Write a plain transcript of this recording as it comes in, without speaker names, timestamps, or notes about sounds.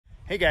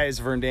Hey guys,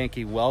 Vern.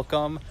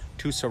 Welcome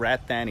to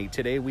Surat Thani.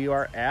 Today we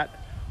are at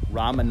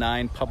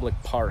Ramanine Public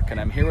Park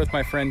and I'm here with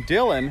my friend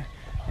Dylan,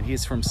 and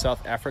he's from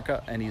South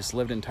Africa and he's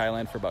lived in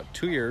Thailand for about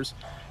 2 years,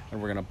 and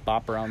we're gonna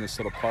bop around this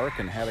little park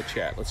and have a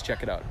chat. Let's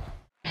check it out.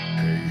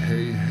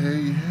 Hey,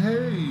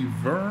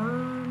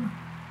 Vern.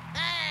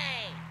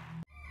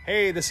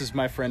 Hey, this is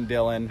my friend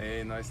Dylan.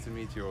 Hey, nice to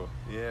meet you all.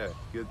 Yeah,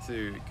 good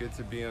to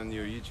be on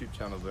your YouTube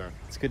channel, Vern.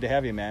 It's good to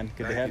have you, man.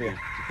 Good to have Thank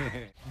you.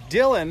 you.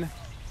 Dylan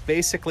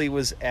basically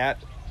was at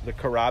the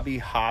Karabi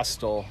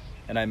hostel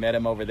and I met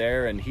him over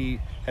there, and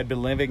he had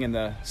been living in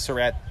the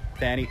Surat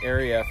Thani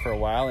area for a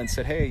while and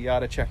said, hey, you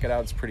ought to check it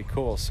out, it's pretty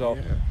cool. So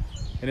Yeah.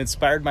 it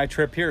inspired my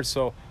trip here.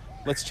 So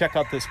let's check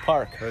out this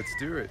park. Let's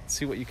do it.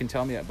 See what you can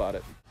tell me about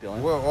it,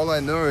 Dylan. Well, all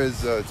I know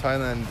is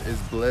Thailand is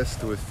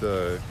blessed with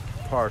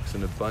parks,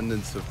 an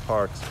abundance of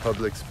parks,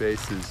 public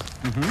spaces.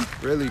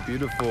 Really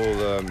beautiful,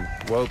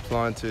 well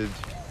planted.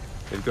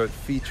 They've got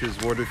features,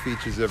 water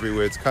features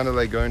everywhere. It's kind of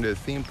like going to a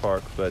theme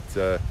park, but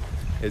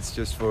it's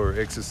just for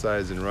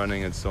exercise and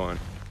running and so on.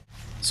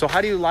 So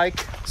how do you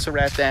like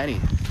Surat Thani?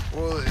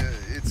 Well,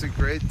 it's a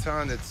great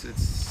town. It's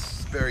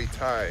very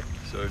Thai.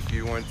 So if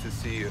you want to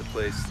see a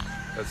place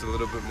that's a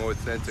little bit more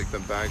authentic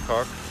than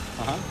Bangkok,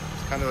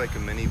 it's kind of like a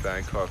mini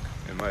Bangkok,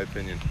 in my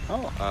opinion.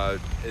 Oh.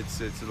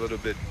 It's a little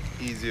bit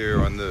easier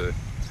on the,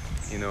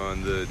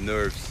 on the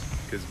nerves,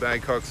 because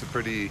Bangkok's a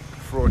pretty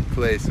fraught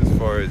place as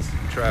far as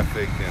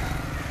traffic and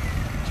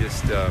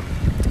just the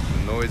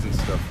noise and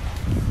stuff.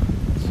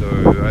 So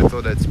I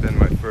thought I'd spend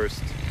my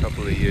first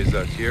couple of years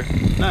out here.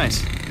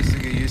 Nice. Just to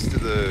get used to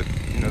the,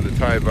 the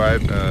Thai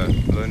vibe,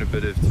 learn a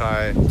bit of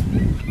Thai,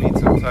 meet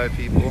some Thai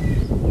people,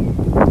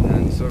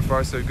 and so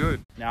far so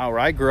good. Now, where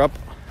I grew up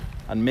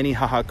on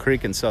Minnehaha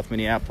Creek in South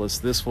Minneapolis,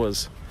 this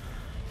was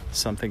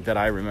something that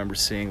I remember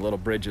seeing, little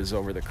bridges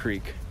over the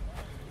creek.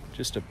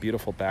 Just a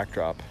beautiful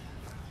backdrop.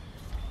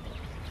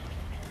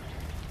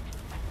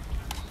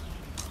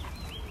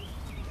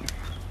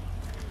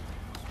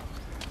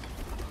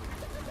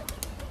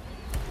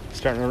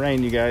 Starting to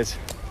rain, you guys.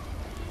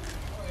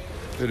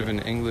 Bit of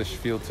an English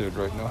feel to it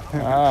right now.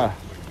 All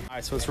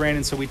right, so it's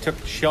raining, so we took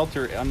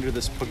shelter under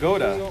this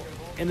pagoda.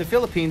 In the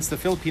Philippines, the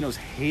Filipinos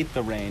hate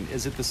the rain.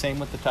 Is it the same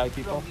with the Thai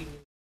people?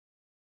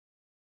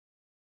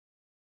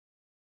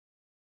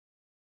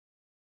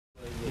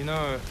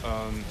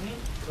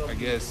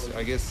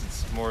 I guess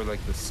it's more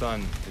like the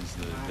sun is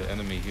the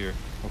enemy here.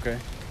 Okay.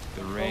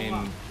 The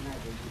rain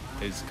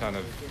is kind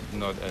of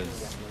not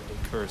as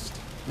cursed.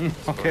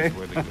 Okay. As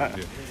where they go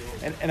to.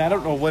 And I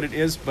don't know what it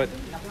is, but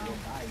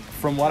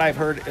from what I've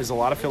heard is a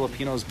lot of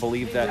Filipinos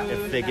believe that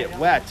if they get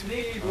wet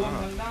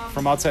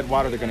from outside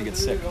water, they're going to get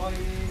sick.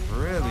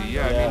 Really?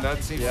 Yeah. I mean,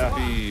 that seems to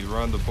be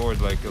around the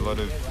board. Like a lot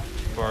of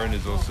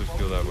foreigners also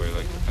feel that way.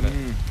 Like,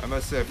 and I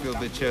must say, I feel a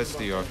bit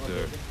chesty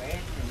after.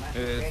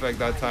 In fact,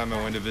 that time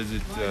I went to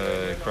visit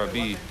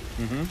Krabi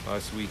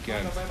last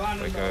weekend.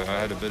 Like I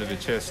had a bit of a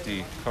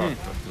chesty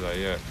cough after that.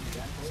 Yeah,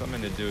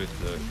 something to do with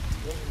the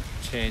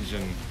change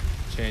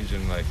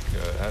in like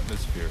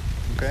atmosphere.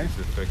 Okay. It seems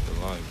to affect the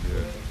lungs.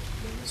 Yeah.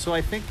 So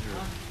I think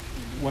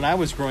when I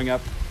was growing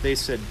up, they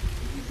said,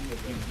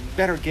 you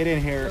better get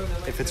in here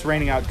if it's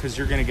raining out because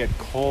you're going to get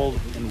cold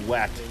and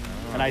wet.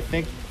 And I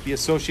think the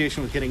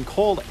association with getting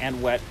cold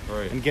and wet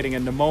and getting a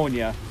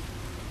pneumonia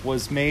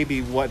was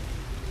maybe what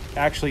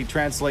actually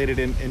translated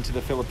into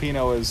the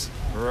Filipino is,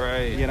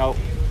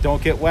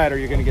 don't get wet or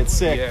you're going to get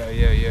sick. Yeah,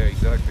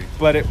 exactly.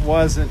 But it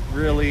wasn't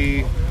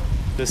really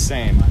the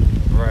same.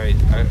 Right.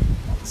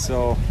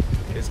 So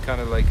it's kind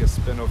of like a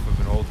spin-off of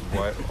an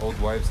old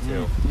wives'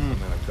 tale,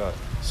 something like that.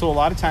 So a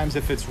lot of times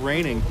if it's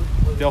raining,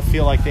 they'll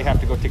feel like they have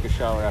to go take a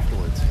shower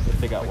afterwards if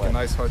they got like wet. A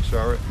nice hot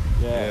shower.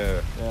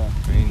 Yeah.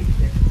 I mean,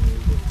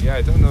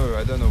 I don't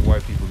know why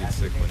people get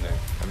sick when they.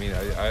 I mean,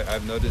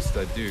 I've noticed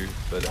I do,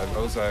 but I've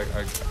also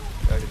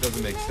it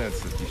doesn't make sense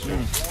that you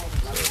should.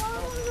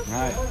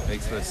 So,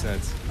 makes no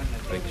sense.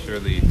 Like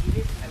surely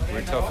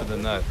we're tougher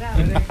than that.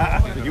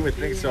 You would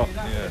think so.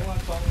 Yeah.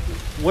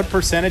 What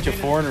percentage of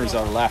foreigners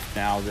are left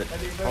now that?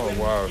 Oh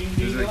wow,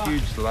 there's a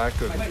huge lack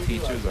of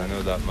teachers. I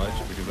know that much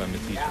because I'm a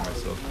teacher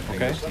myself, an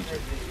English teacher.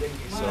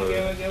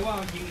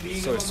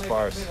 So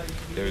sparse.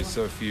 There's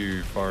so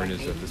few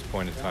foreigners at this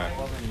point in time,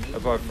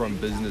 apart from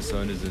business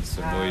owners in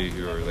Samoa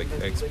who are like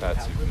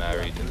expats who've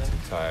married into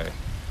Thai,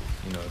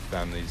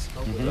 families.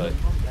 But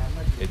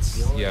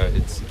it's.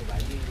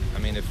 I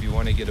mean, if you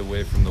want to get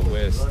away from the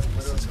West,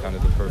 this is kind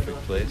of the perfect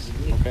place.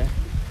 Okay.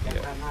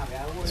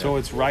 Yeah. So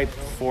it's ripe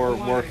for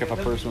work if a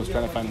person was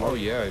trying to find work. Oh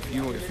yeah, if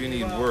you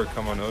need work,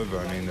 come on over.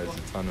 I mean, there's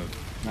a ton of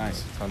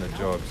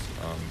jobs.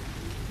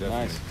 Definitely.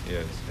 Nice.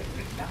 Yes.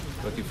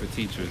 Looking for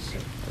teachers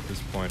at this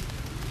point,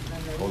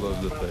 all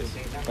over the place.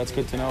 That's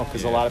good to know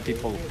because a lot of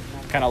people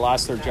kind of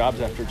lost their jobs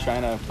after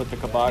China put the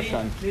kibosh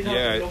on.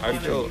 Yeah, I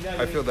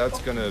feel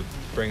that's gonna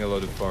bring a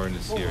lot of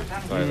foreigners here to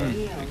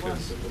Thailand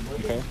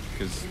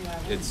because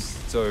it's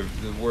so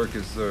the work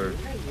is so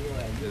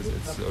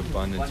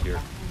abundant here.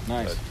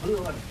 Nice.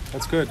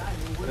 That's good.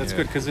 That's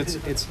good because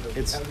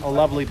it's a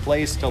lovely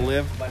place to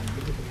live,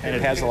 and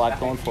it has a lot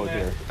going for it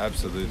here.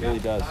 Absolutely. It really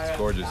does. It's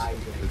gorgeous.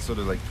 It's sort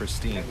of like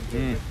pristine.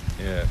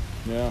 Yeah.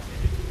 Yeah.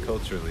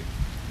 Culturally.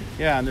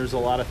 Yeah, and there's a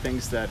lot of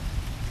things that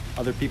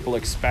other people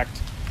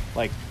expect,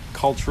 like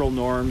cultural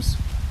norms,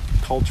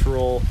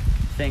 cultural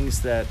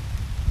things that,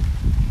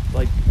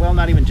 like, well,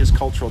 not even just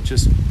cultural,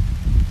 just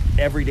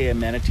everyday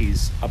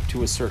amenities up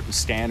to a certain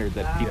standard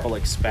that people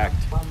expect.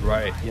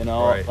 Right. You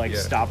know, right, like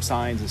stop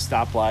signs and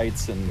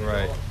stoplights and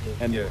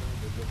and yeah.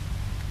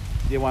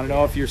 you want to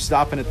know if you're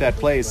stopping at that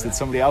place that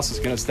somebody else is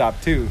going to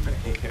stop too.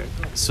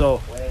 So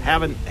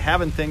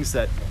having things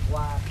that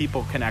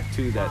people connect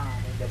to that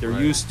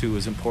they're used to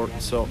is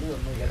important. So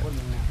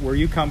where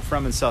you come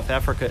from in South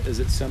Africa, is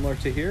it similar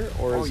to here,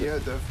 or is yeah,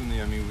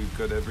 definitely. I mean, we've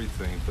got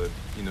everything, but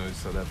you know,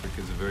 South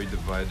Africa is a very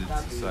divided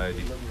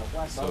society.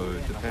 So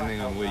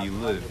depending on where you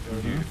live,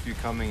 if you're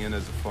coming in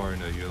as a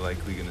foreigner, you're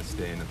likely going to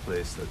stay in a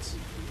place that's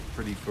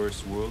pretty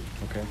first world.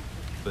 Okay.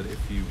 But if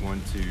you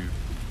want to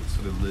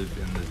sort of live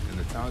in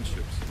the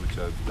townships, which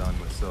I've done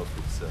myself,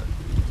 it's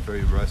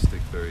very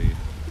rustic, very,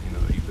 you know,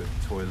 you've got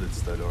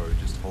toilets that are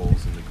just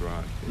holes in the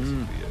ground,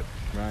 basically.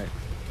 Right.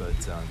 But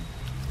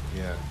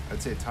yeah,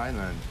 I'd say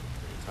Thailand,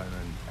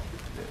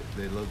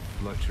 they love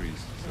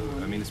luxuries.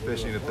 So I mean,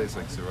 especially in a place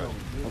like Surat.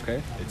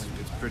 Okay. It's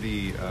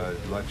pretty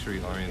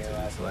luxury oriented.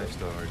 It's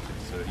lifestyle oriented.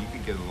 So you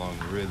can get along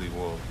really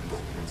well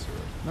in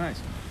Surat.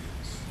 Nice.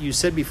 You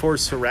said before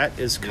Surat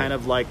is kind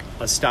of like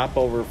a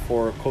stopover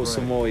for Koh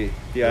Samui,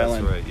 the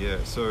island. That's right.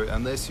 Yeah. So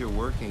unless you're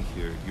working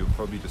here, you'll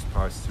probably just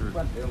pass through.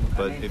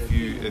 But if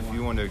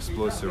you want to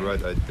explore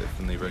Surat, I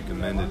definitely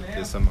recommend it.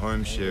 There's some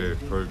home share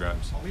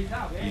programs.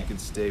 You can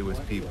stay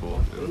with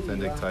people,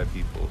 authentic Thai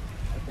people,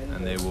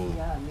 and they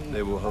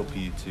will help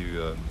you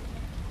to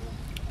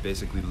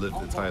basically live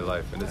the Thai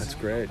life. And That's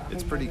great.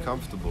 It's pretty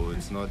comfortable.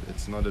 It's not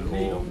at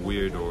all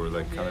weird or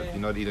like kind of, you're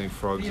not eating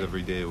frogs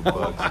every day or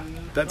bugs.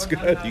 That's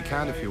good. You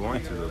can if you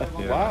want to though.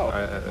 Yeah.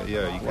 Wow.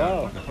 Yeah, you can.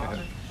 Wow.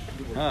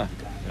 Huh.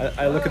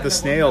 I look at the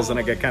snails and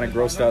I get kind of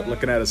grossed out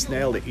looking at a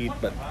snail to eat,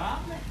 but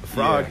a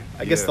frog,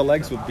 I guess the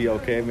legs would be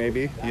okay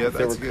maybe if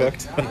they were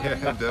cooked.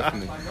 Yeah,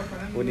 definitely.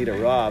 Wouldn't eat a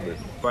raw, but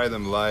Buy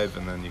them live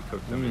and then you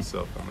cook them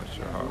yourself. I'm not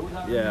sure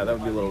how. yeah, that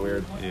would be a little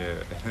weird.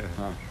 Yeah.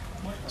 Huh.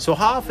 So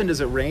how often does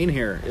it rain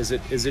here? Is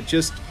it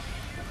just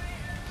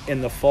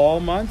in the fall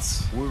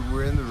months?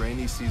 We're in the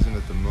rainy season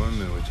at the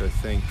moment, which I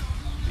think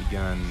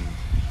began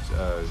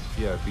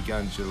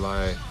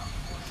July,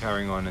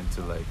 carrying on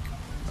into like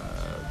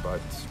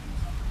about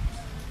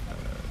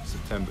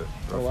September,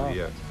 roughly. Oh, wow.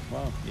 Yeah.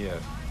 Wow. Yeah.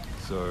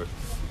 So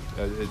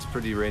it's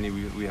pretty rainy.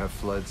 We have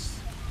floods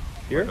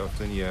Here? quite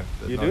often. Yeah.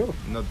 You do?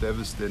 Not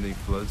devastating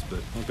floods, but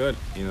Oh, good.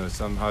 you know,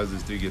 some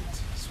houses do get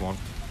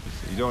swamped.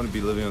 You don't want to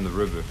be living on the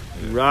river.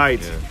 Yeah.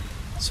 Right. Yeah.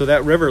 So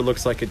that river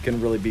looks like it can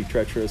really be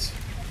treacherous.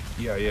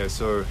 Yeah.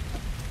 So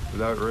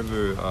that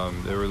river,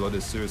 there were a lot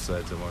of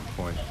suicides at one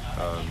point.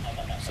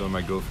 So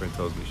my girlfriend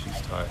tells me she's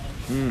Thai.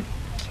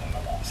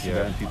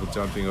 Yeah, and people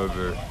jumping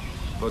over.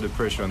 A lot of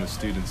pressure on the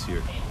students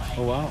here.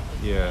 Oh, wow.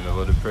 Yeah, and a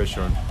lot of pressure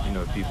on, you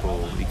know,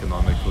 people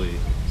economically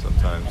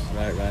sometimes.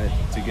 Right.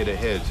 To get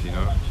ahead, you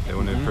know. They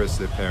want to impress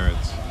their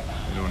parents.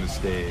 They don't want to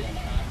stay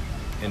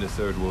in a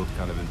third world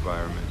kind of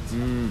environment.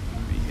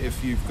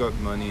 If you've got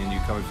money and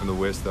you're coming from the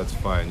West, that's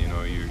fine. You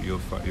know, you're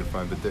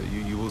fine. But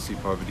you will see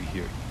poverty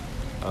here.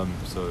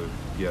 So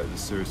yeah, the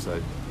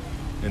suicide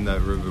in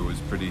that river was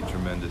pretty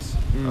tremendous.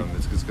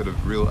 It's got a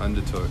real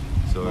undertow.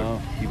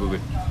 So people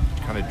get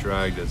kind of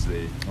dragged as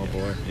they. Oh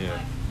boy. Yeah.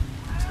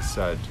 It's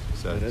sad.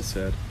 That is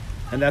sad.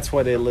 And that's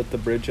why they lit the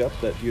bridge up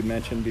that you'd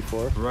mentioned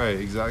before. Right.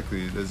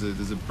 Exactly.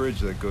 There's a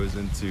bridge that goes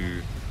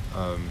into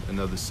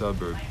another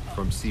suburb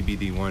from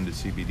CBD 1 to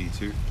CBD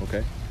 2.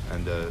 Okay.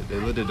 And they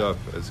lit it up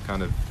as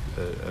kind of,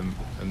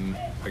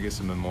 I guess,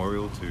 a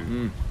memorial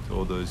to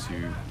all those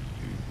who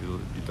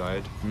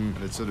died.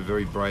 And it's sort of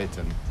very bright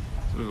and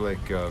sort of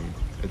like,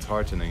 it's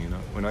heartening, you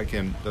know. When I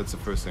came, that's the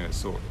first thing I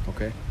saw.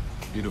 Okay.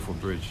 Beautiful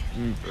bridge.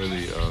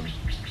 Really,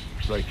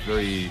 like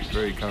very,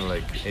 very kind of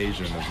like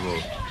Asian as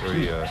well.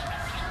 Very,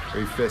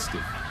 very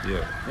festive.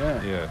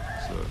 Yeah.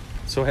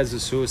 So has the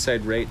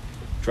suicide rate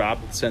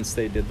dropped since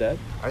they did that?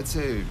 I'd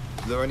say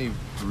the only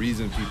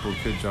reason people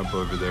could jump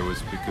over there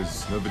was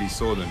because nobody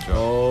saw them jump.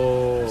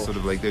 Oh. Sort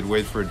of like they'd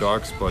wait for a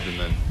dark spot and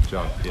then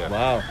jump. Yeah.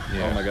 Wow.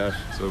 Yeah. Oh my gosh.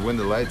 So when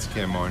the lights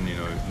came on, you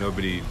know,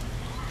 nobody.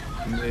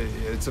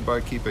 It's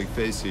about keeping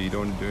face here. You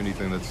don't do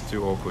anything that's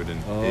too awkward in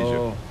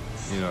Asia.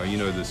 You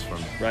know this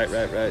from Right.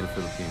 the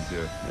Philippines.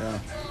 Yeah.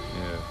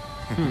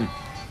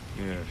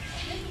 Yeah.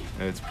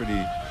 And it's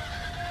pretty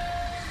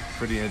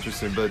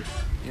interesting, but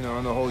you know,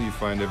 on the whole, you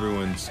find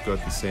everyone's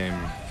got the same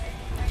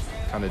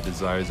kind of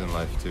desires in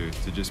life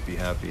to just be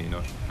happy, you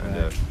know. And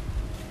I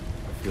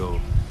feel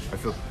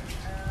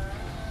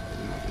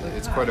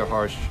it's quite a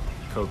harsh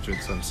culture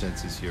in some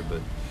senses here,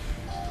 but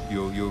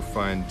you'll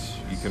find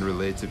you can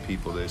relate to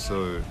people. They're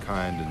so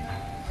kind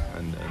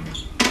and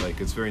like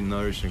it's very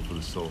nourishing for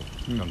the soul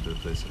to come to a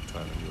place like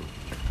Thailand.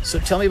 So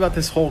tell me about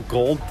this whole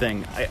gold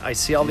thing. I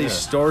see all these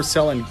stores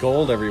selling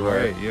gold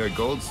everywhere. Right, yeah,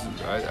 gold's,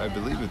 I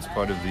believe it's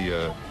part of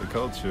the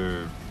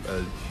culture.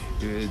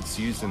 It's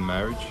used in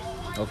marriage.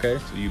 Okay.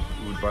 So you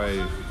would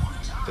buy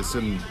a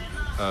certain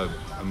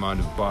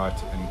amount of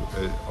baht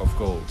of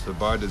gold. So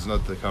baht is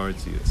not the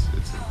currency, it's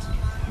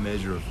a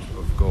measure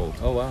of gold.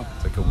 Oh, wow.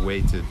 It's like a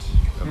weighted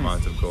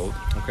amount of gold.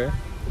 Okay.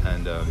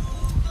 And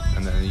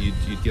then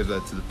you'd give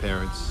that to the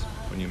parents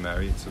when you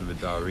marry. It's sort of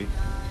a dowry.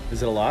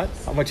 Is it a lot?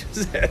 How much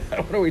is it?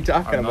 What are we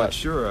talking about? I'm not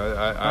sure.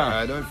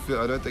 I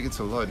don't think it's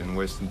a lot in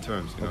Western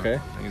terms. You know? Okay.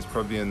 I think it's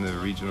probably in the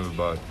region of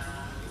about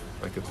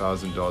like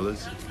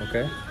 $1,000.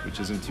 Okay. Which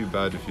isn't too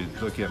bad if you're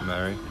looking at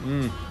marrying.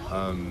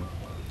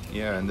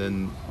 Yeah, and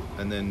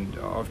then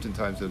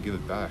oftentimes they'll give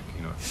it back.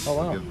 You know. Oh,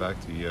 wow. They'll give it back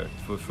to you.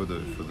 Yeah, for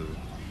the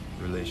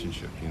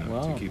relationship. You know,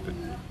 wow. to keep it.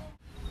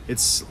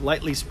 It's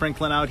lightly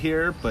sprinkling out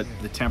here, but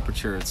the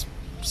temperature, it's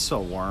so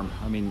warm.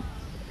 I mean,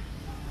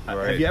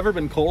 have you ever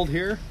been cold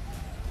here?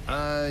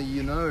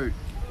 You know,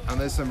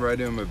 unless I'm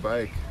riding on my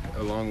bike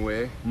a long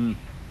way.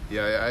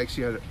 Yeah, I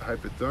actually had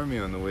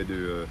hypothermia on the way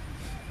to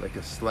like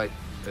a slight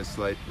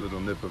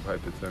little nip of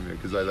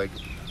hypothermia because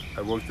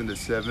I walked into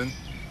 7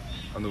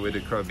 on the way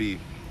to Krabi.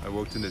 I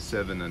walked into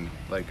 7 and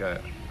like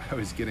I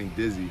was getting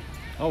dizzy.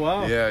 Oh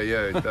wow.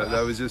 Yeah.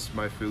 That was just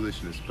my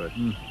foolishness, but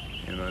you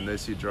know,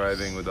 unless you're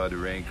driving without a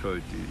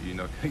raincoat, you're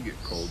not gonna get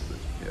cold. But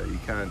yeah, you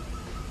can't.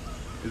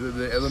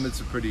 The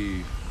elements are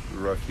pretty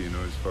rough, you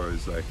know, as far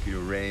as like your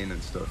rain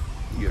and stuff.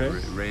 You get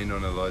rain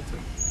on a lot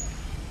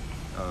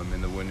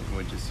in the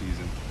winter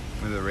season,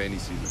 in the rainy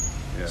season.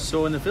 Yeah.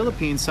 So in the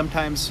Philippines,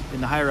 sometimes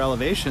in the higher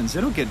elevations,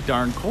 it'll get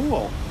darn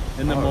cool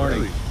in the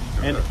morning. Really?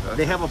 And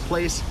they have a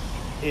place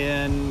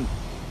in,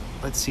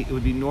 let's see, it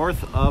would be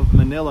north of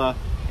Manila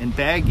in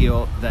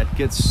Baguio that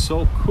gets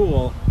so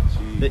cool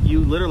that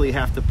you literally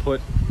have to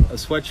put a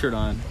sweatshirt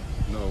on.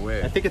 No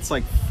way. I think it's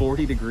like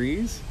 40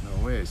 degrees.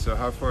 No way. So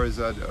how far is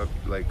that up?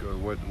 Like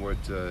what?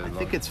 I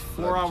think it's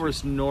 4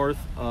 hours north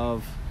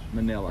of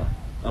Manila,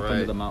 up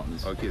into the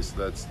mountains. Okay, so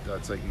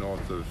that's like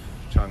north of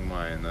Chiang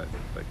Mai and that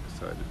like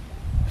side.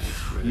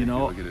 You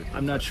know,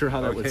 I'm not sure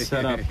how that would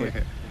set up, but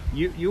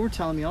you were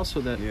telling me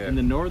also that in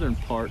the northern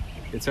part,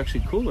 it's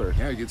actually cooler.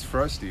 Yeah, it gets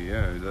frosty.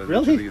 Yeah,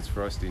 really? It gets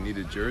frosty. You need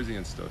a jersey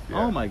and stuff. Yeah.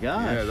 Oh my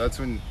gosh. Yeah,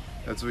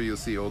 that's where you'll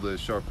see all the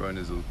shop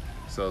owners will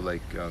sell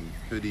like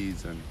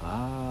hoodies and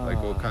like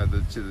all kinds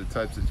of the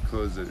types of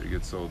clothes that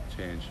get sold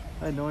change.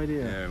 I had no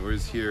idea. Yeah,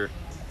 whereas here,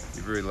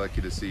 you're very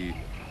lucky to see,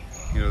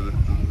 you know, the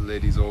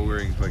ladies all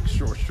wearing like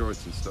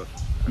shorts and stuff.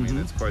 I mean,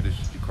 it's quite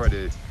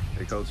a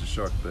culture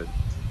shock, but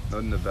not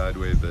in a bad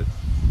way. But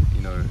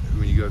you know,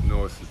 when you go up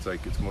north,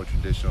 it's more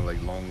traditional,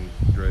 like long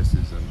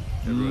dresses, and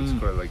everyone's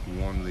quite like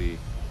warmly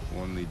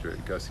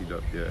gussied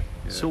up. Yeah.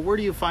 So where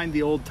do you find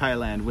the old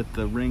Thailand with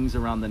the rings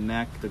around the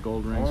neck, the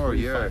gold rings? Oh where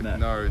do you find that?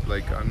 No,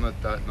 like I'm not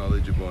that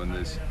knowledgeable in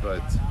this,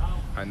 but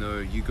I know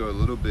you go a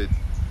little bit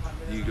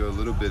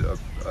up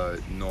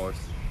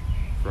north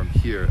from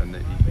here, and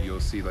then you'll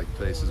see like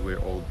places where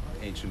old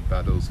ancient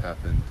battles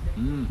happened,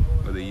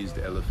 where they used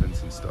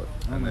elephants and stuff.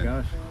 Oh my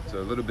gosh. So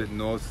a little bit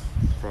north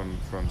from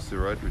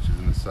Surat, which is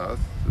in the south,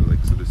 so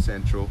like sort of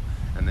central,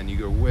 and then you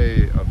go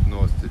way up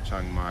north to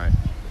Chiang Mai,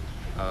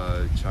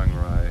 Chiang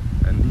Rai,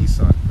 and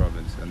Isan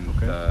province, and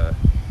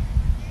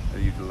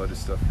you have a lot of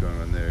stuff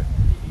going on there.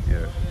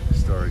 Yeah,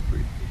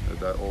 historically,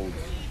 that old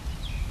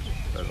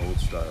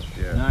style.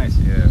 Yeah. Nice.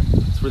 Yeah.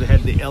 It's where they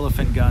had the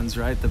elephant guns,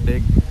 right? The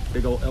big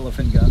old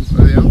elephant guns.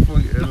 Oh, the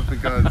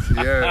elephant guns.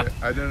 Yeah,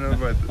 I don't know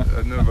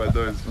about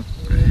those.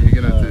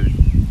 You're gonna have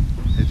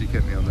to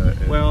educate me on that.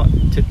 Yeah. Well,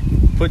 to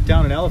put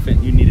down an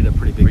elephant, you needed a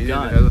pretty big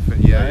gun. An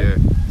elephant. Yeah, right?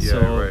 Yeah. So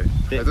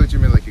Right. I thought you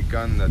meant like a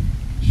gun that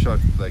shot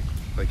like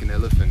an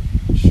elephant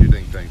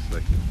shooting things,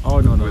 like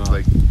with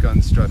like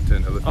guns strapped to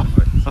an elephant,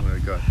 like something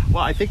like that.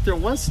 Well, I think there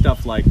was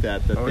stuff like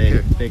that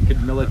they could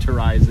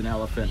militarize an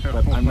elephant,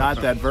 but I'm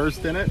not that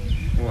versed in it.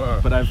 Wow.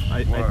 But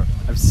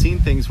I've seen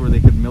things where they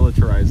could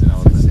militarize an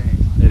elephant.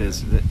 Insane. It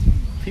is that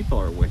people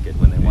are wicked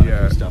when they want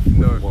to do stuff with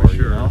war, for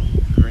sure. You know?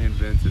 Very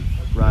inventive.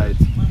 Right.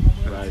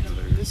 Right.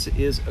 This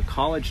is a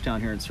college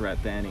town here in Surat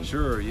Thani.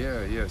 Sure.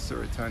 Yeah.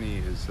 Surat Thani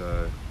is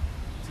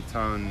it's a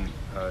town.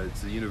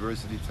 It's a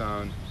university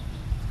town.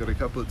 It's got a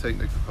couple of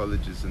technical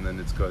colleges, and then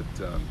it's got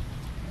the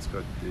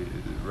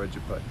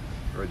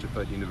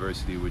Rajapat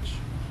University, which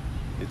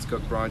it's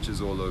got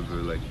branches all over,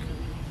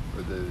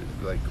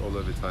 all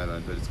over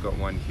Thailand, but it's got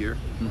one here.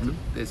 It's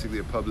basically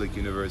a public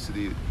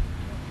university,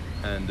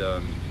 and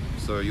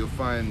so you'll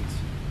find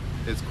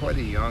it's quite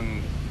a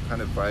young,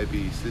 kind of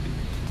vibey city.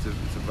 It's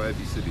a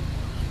vibey city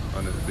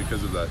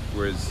because of that.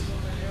 Whereas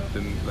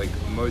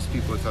most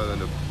people in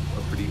Thailand are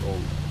pretty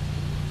old.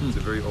 It's a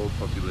very old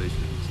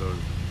population. So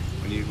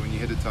when you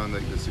hit a town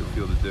like this, you'll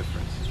feel the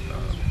difference.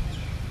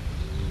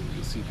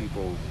 You'll see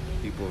people.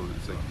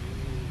 It's like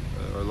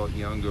are a lot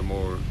younger,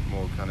 more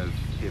kind of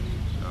hip.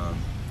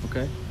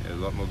 Okay. Yeah,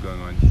 a lot more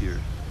going on here.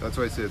 That's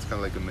why I say it's kind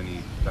of like a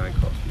mini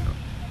Bangkok, you know.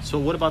 So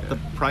what about the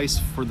price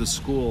for the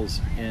schools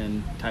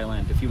in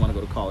Thailand if you want to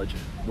go to college?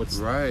 What's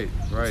right.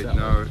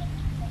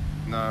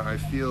 Now I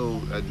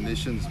feel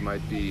admissions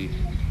might be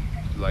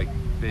like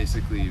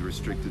basically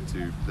restricted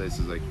to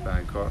places like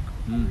Bangkok.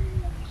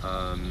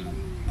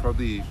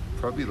 Probably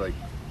like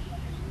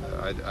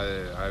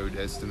I would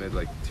estimate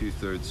like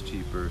 2/3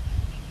 cheaper,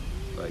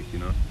 like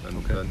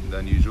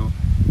than usual.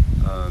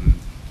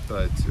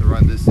 But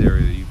around this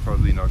area, you're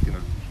probably not going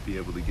to be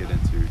able to get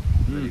into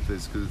many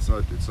places because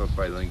it's not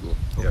bilingual.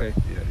 Okay.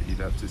 Yeah, you'd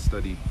have to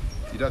study.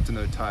 You'd have to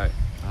know Thai.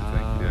 I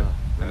think. Yeah.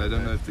 And I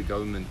don't know if the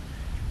government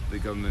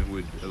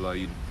would allow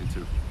you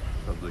into a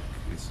public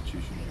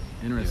institution.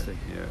 Interesting.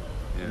 Yeah.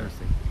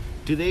 Interesting.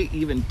 Do they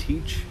even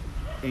teach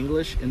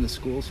English in the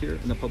schools here,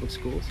 in the public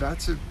schools?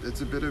 It's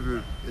a bit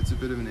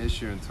of an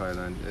issue in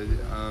Thailand.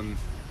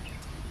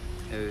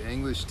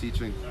 English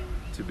teaching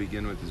to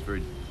begin with is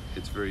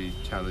very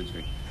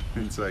challenging.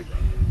 It's like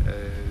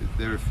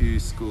there are a few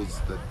schools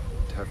that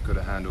have got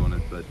a handle on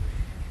it, but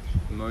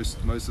most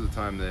of the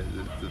time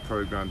the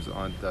programs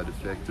aren't that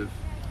effective.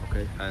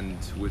 Okay. And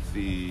with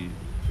the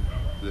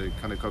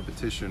kind of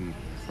competition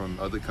from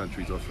other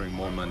countries offering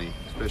more money,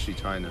 especially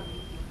China,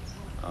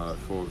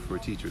 for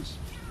teachers,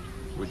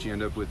 what you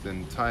end up with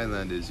in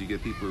Thailand is you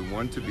get people who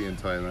want to be in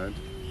Thailand,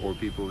 or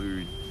people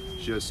who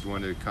just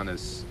want to kind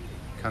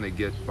of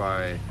get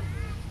by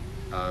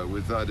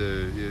without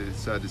it's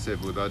sad to say,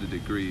 but without a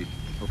degree.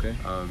 Okay.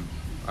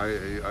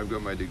 I've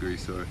got my degree,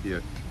 so yeah.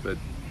 But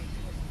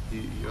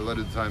a lot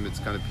of the time, it's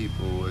kind of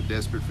people are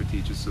desperate for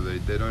teachers, so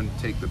they don't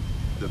take the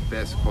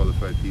best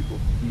qualified people.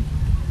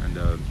 And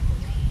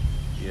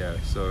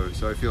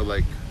so I feel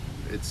like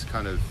it's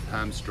kind of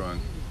hamstrung.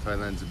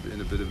 Thailand's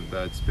in a bit of a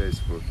bad space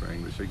for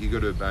English. Like you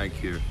go to a bank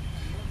here,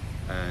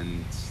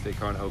 and they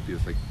can't help you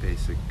with like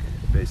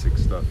basic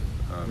stuff,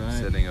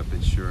 setting up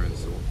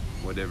insurance or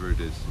whatever it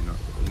is.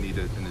 You need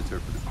an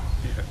interpreter.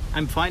 Yeah.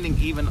 I'm finding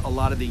even a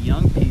lot of the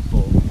young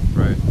people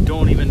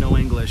don't even know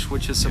English,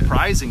 which is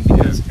surprising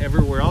because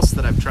everywhere else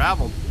that I've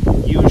traveled,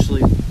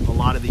 usually a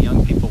lot of the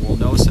young people will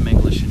know some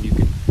English and you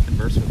can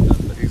converse with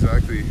them. But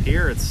exactly.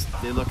 Here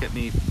they look at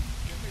me,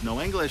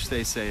 no English,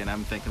 they say, and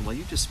I'm thinking, well,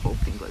 you just spoke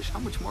English. How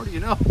much more do you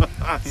know?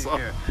 So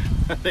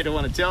they don't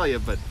want to tell you,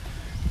 but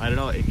I don't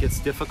know. It gets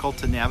difficult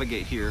to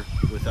navigate here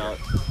without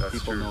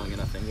people knowing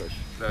enough English.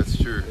 That's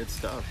true. It's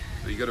tough.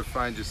 So you got to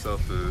find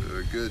yourself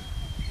a good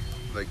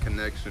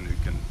connection who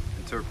can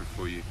interpret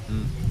for you.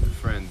 A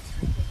friend.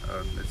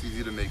 It's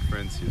easy to make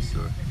friends here,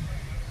 so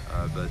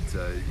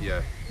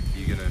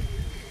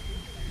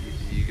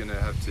you're gonna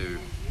have to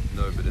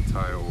know a bit of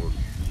Thai or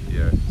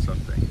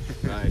something.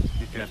 Right.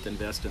 You have to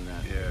invest in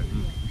that. Yeah.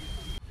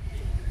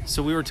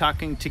 So we were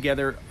talking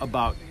together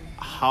about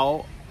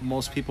how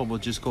most people will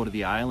just go to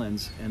the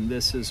islands, and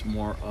this is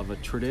more of a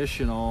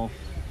traditional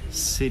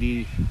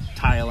city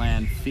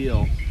Thailand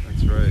feel.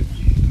 That's right.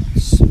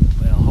 So,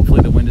 well,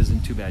 hopefully the wind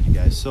isn't too bad, you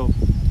guys. So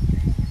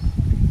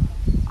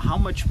how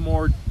much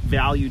more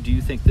value do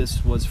you think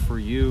this was for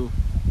you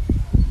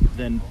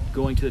than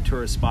going to the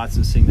tourist spots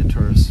and seeing the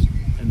tourists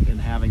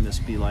and having this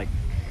be like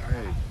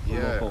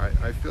local?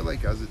 I feel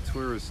like as a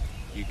tourist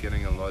you're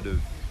getting a lot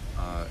of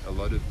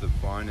the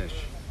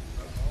varnish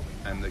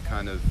and the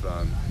kind of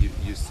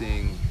you're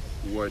seeing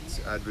what's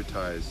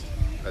advertised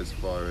as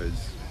far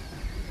as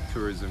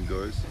tourism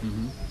goes.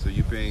 So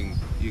you're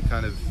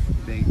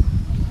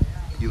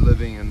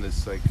living in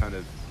this like kind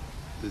of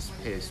this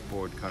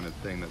passport kind of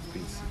thing that's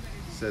been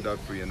set up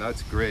for you, and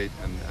that's great,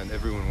 and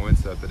everyone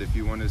wants that. But if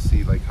you want to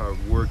see like how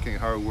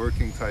a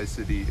working Thai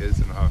city is,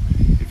 and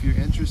if you're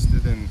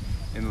interested in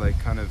like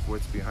kind of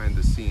what's behind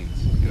the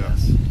scenes,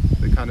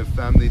 the kind of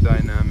family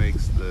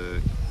dynamics,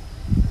 the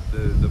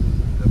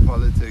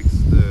politics,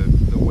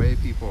 the way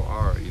people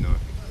are,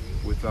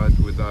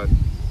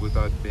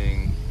 without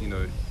being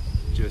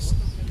just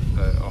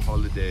a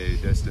holiday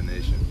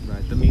destination.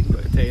 Right, the meat and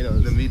the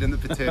potatoes. The meat and the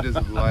potatoes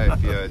of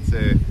life. Yeah, I'd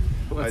say.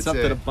 What's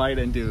something to bite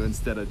into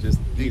instead of just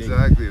eating.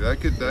 Exactly. That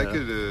could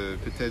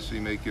potentially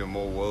make you a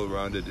more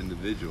well-rounded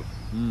individual.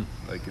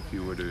 Like if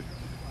you were to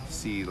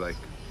see like,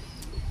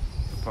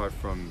 apart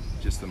from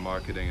just the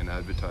marketing and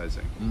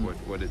advertising, what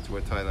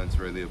Thailand's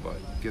really about.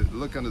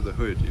 Look under the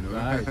hood,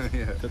 Right.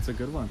 Yeah. That's a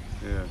good one.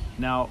 Yeah.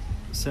 Now,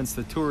 since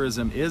the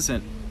tourism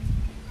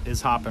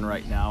is hopping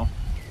right now,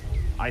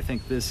 I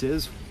think this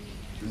is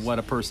what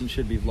a person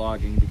should be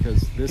vlogging,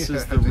 because this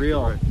is the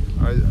real.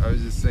 Right. I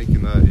was just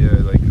thinking that,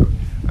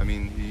 I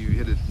mean, you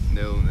hit a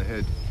nail on the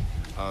head.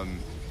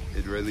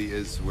 It really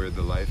is where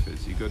the life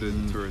is. You go to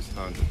the tourist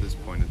towns at this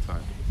point in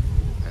time,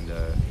 and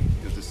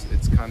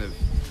it's kind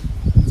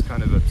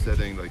of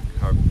upsetting, like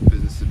how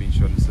business is being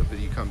shut and stuff. But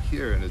you come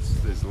here and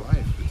there's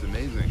life. It's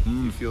amazing.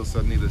 You feel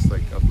suddenly this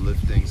like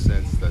uplifting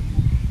sense that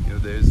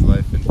there's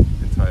life in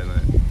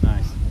Thailand.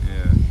 Nice.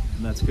 Yeah.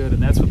 And that's good,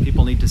 and that's what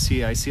people need to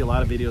see. I see a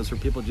lot of videos where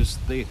people just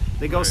they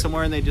go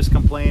somewhere and they just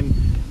complain,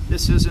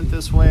 this isn't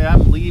this way,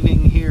 I'm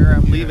leaving here,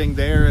 I'm leaving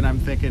there, and I'm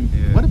thinking,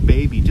 what a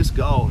baby, just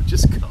go.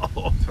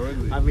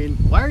 Totally. I mean,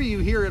 why are you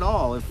here at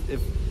all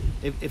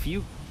if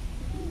you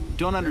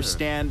don't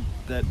understand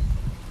that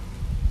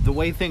the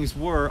way things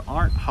were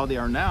aren't how they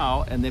are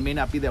now, and they may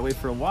not be that way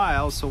for a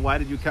while. So why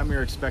did you come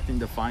here expecting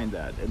to find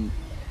that, and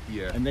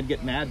then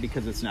get mad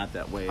because it's not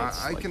that way?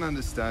 I can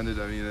understand it.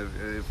 I mean,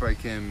 if I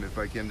came to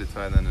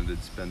Thailand and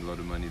I'd spend a lot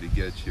of money to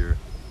get here,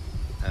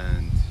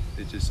 and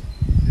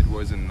it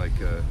wasn't like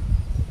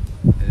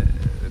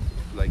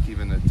like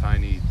even a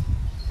tiny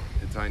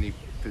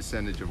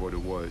percentage of what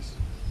it was.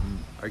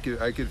 I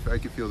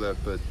could feel that,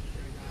 but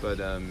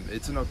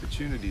it's an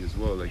opportunity as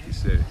well, like you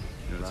say.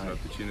 You know, it's an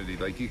opportunity.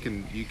 Like you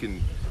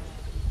can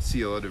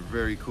see a lot of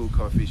very cool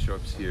coffee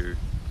shops here,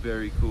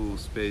 very cool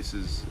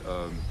spaces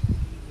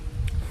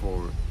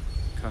for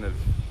kind of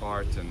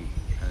art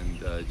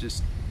and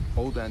just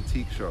old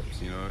antique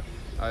shops. You know,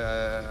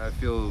 I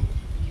feel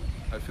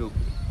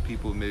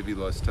people maybe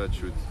lost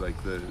touch with like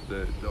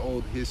the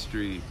old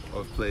history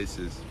of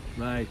places.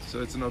 Right.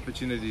 So it's an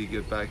opportunity to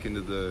get back into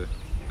the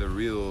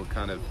real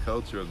kind of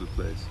culture of the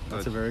place.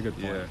 That's a very good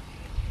point. Yeah.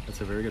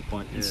 That's a very good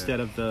point. Yeah. Instead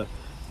of the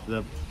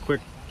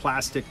quick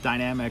plastic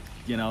dynamic,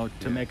 you know,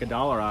 to make $1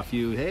 off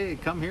you. Hey,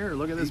 come here,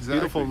 look at this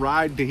beautiful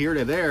ride to here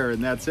to there,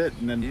 and that's it.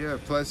 And then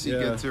plus you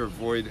get to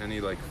avoid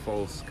any like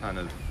false kind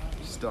of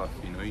stuff.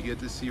 You know, you get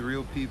to see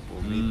real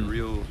people, meet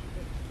real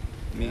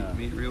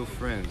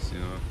friends. You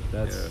know,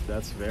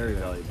 that's very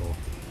valuable.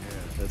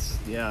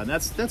 And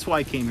that's why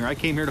I came here. I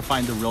came here to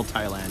find the real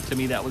Thailand. To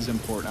me, that was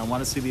important. I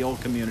want to see the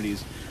old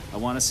communities. I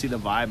want to see the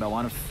vibe. I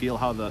want to feel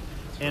how the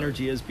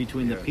energy is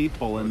between the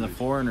people and the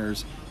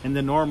foreigners in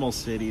the normal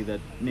city that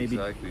maybe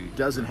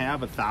doesn't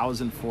have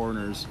 1,000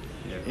 foreigners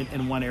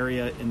in one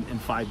area in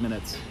 5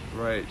 minutes.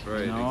 Right,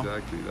 you know?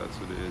 Exactly. That's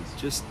what it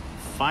is. Just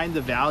find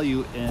the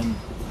value in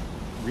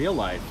real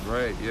life.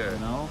 Right, yeah. You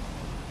know?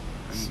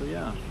 And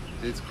so,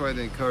 it's quite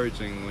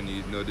encouraging when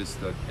you notice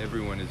that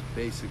everyone is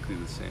basically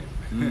the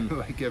same.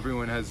 Like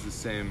everyone has the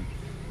same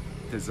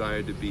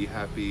desire to be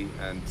happy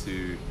and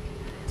to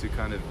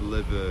kind of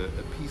live a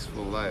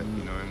peaceful life,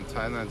 you know. And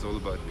Thailand's all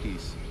about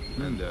peace,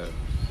 and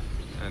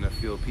I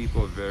feel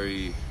people are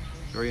very,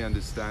 very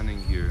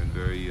understanding here and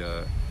very,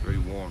 very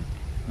warm.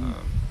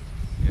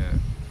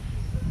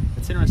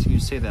 It's interesting you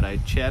say that. I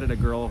chatted a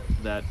girl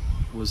that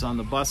was on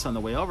the bus on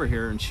the way over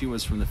here, and she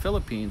was from the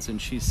Philippines,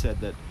 and she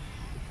said that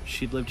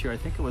she'd lived here, I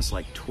think it was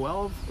like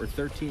 12 or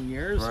 13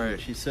 years. Right.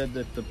 And she said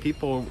that the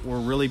people were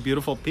really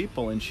beautiful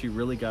people, and she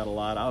really got a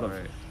lot out of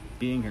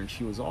being here. And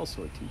she was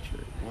also a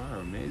teacher. Wow,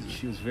 amazing.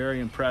 She was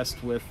very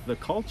impressed with the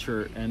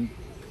culture, and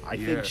I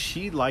think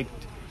she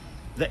liked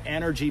the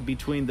energy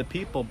between the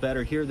people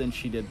better here than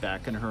she did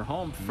back in her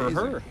home for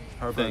her.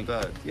 How about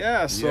that?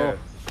 Yeah, so,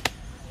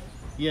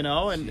 you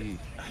know, and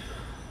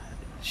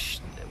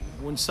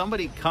when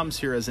somebody comes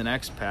here as an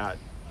expat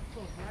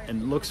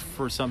and looks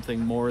for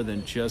something more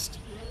than just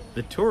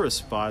the tourist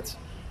spots,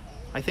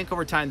 I think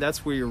over time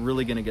that's where you're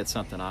really going to get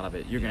something out of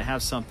it. You're going to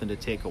have something to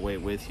take away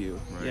with you.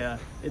 Right. Yeah,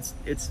 it's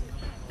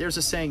there's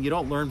a saying, you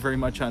don't learn very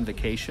much on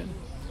vacation.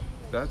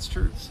 That's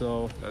true.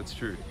 So that's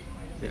true.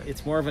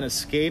 It's more of an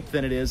escape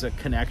than it is a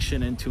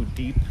connection into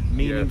deep,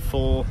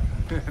 meaningful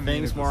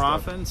things more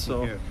often.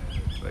 So,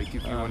 like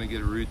if you want to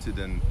get rooted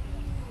in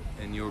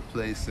your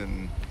place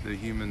and the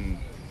human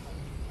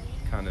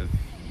kind of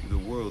the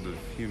world of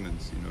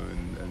humans, you know,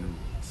 and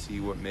see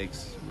what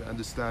makes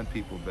understand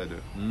people better.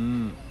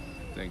 I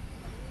think,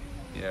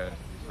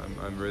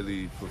 I'm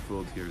really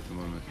fulfilled here at the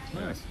moment.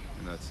 Nice.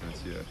 In that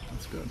sense,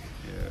 that's good.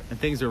 Yeah. And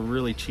things are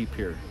really cheap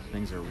here.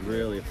 Things are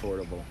really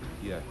affordable.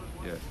 Yeah,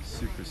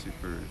 super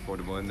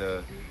affordable,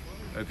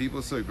 and people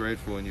are so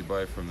grateful when you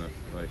buy from them.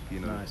 Like, you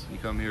know, you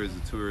come here as a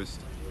tourist,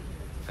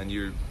 and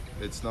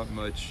it's not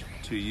much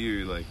to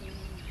you, like,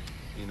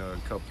 you know,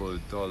 a couple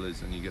of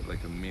dollars, and you get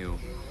like a meal.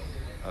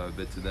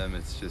 But to them,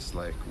 it's just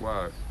like,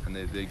 wow, and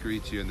they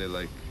greet you, and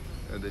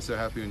they're so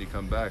happy when you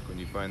come back, when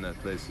you find that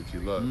place that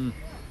you love.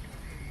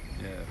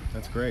 Yeah,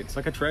 that's great. It's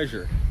like a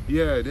treasure.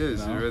 Yeah, it is.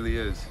 You know? It really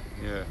is.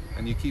 Yeah,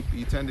 and you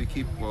tend to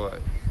keep. Well,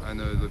 I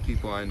know the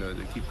people I know,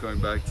 they keep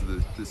going back to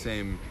the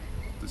same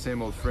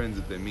old friends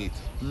that they meet.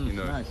 You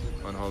know,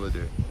 on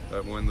holiday.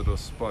 That one little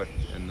spot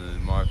in the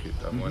market.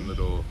 That one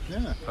little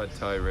pad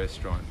Thai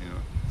restaurant. You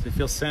know. So you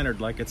feel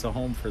centered, like it's a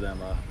home for them.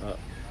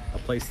 A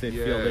place they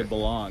feel they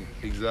belong.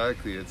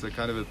 Exactly. It's a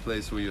kind of a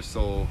place where your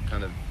soul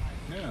kind of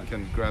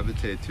can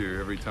gravitate to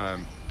every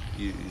time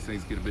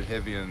things get a bit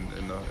heavy at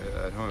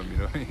home. You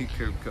know, you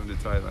come to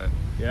Thailand.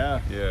 Yeah.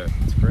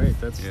 That's great.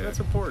 That's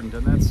important,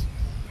 and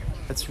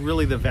that's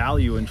really the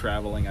value in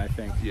traveling, I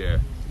think. Yeah.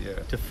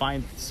 To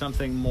find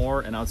something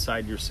more and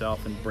outside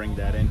yourself, and bring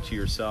that into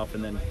yourself,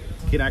 and then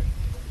connect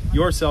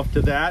yourself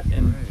to that,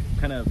 and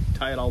kind of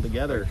tie it all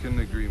together. I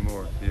couldn't agree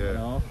more. Yeah. You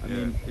know, I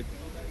mean,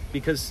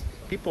 because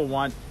people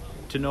want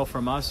to know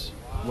from us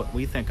what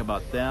we think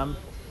about them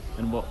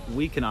and what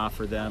we can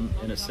offer them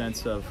in a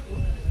sense of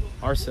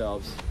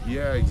ourselves.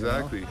 Yeah,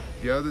 exactly. You know?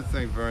 The other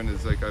thing, Vern,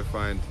 is like I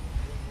find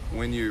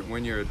when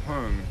you're at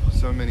home,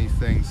 so many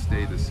things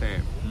stay the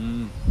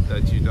same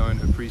that you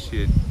don't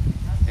appreciate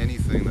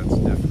anything that's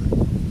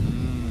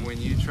different.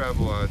 When you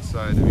travel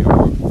outside of your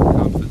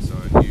comfort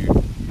zone,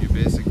 you're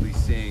basically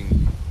seeing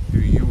who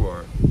you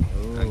are,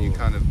 and you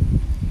kind of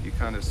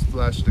kind of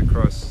splashed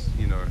across,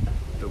 you know,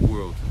 the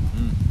world,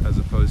 as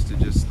opposed to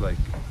just like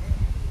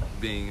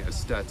being a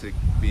static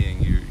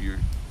being. You're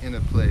in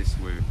a place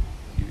where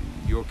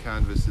your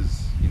canvas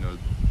is, you know,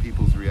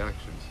 people's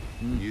reactions.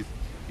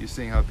 You're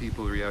seeing how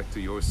people react to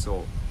your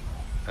soul,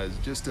 as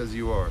just as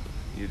you are.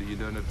 You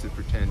don't have to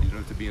pretend. You don't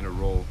have to be in a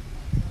role.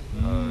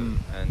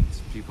 And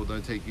people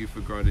don't take you for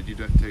granted. You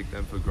don't take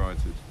them for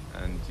granted.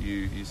 And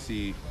you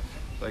see,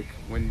 like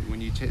when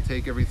you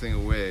take everything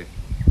away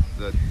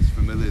that's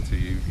familiar to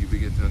you, you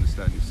begin to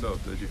understand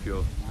yourself. Don't you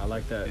feel? I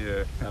like that.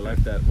 Yeah. I like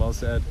that. Well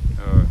said.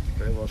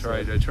 Very well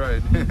said. I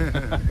tried.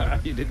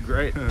 You did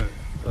great. I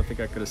don't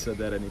think I could have said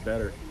that any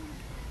better.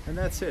 And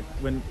that's it.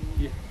 When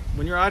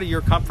you're out of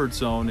your comfort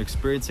zone,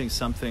 experiencing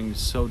something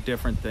so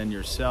different than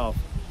yourself,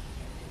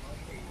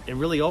 it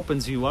really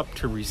opens you up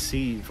to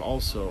receive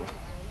also.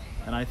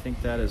 And I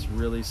think that is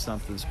really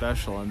something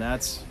special. And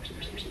that's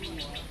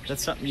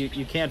something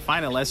you can't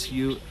find unless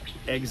you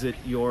exit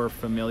your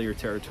familiar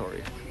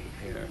territory.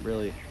 Yeah.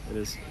 Really, it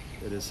is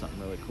something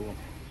really cool.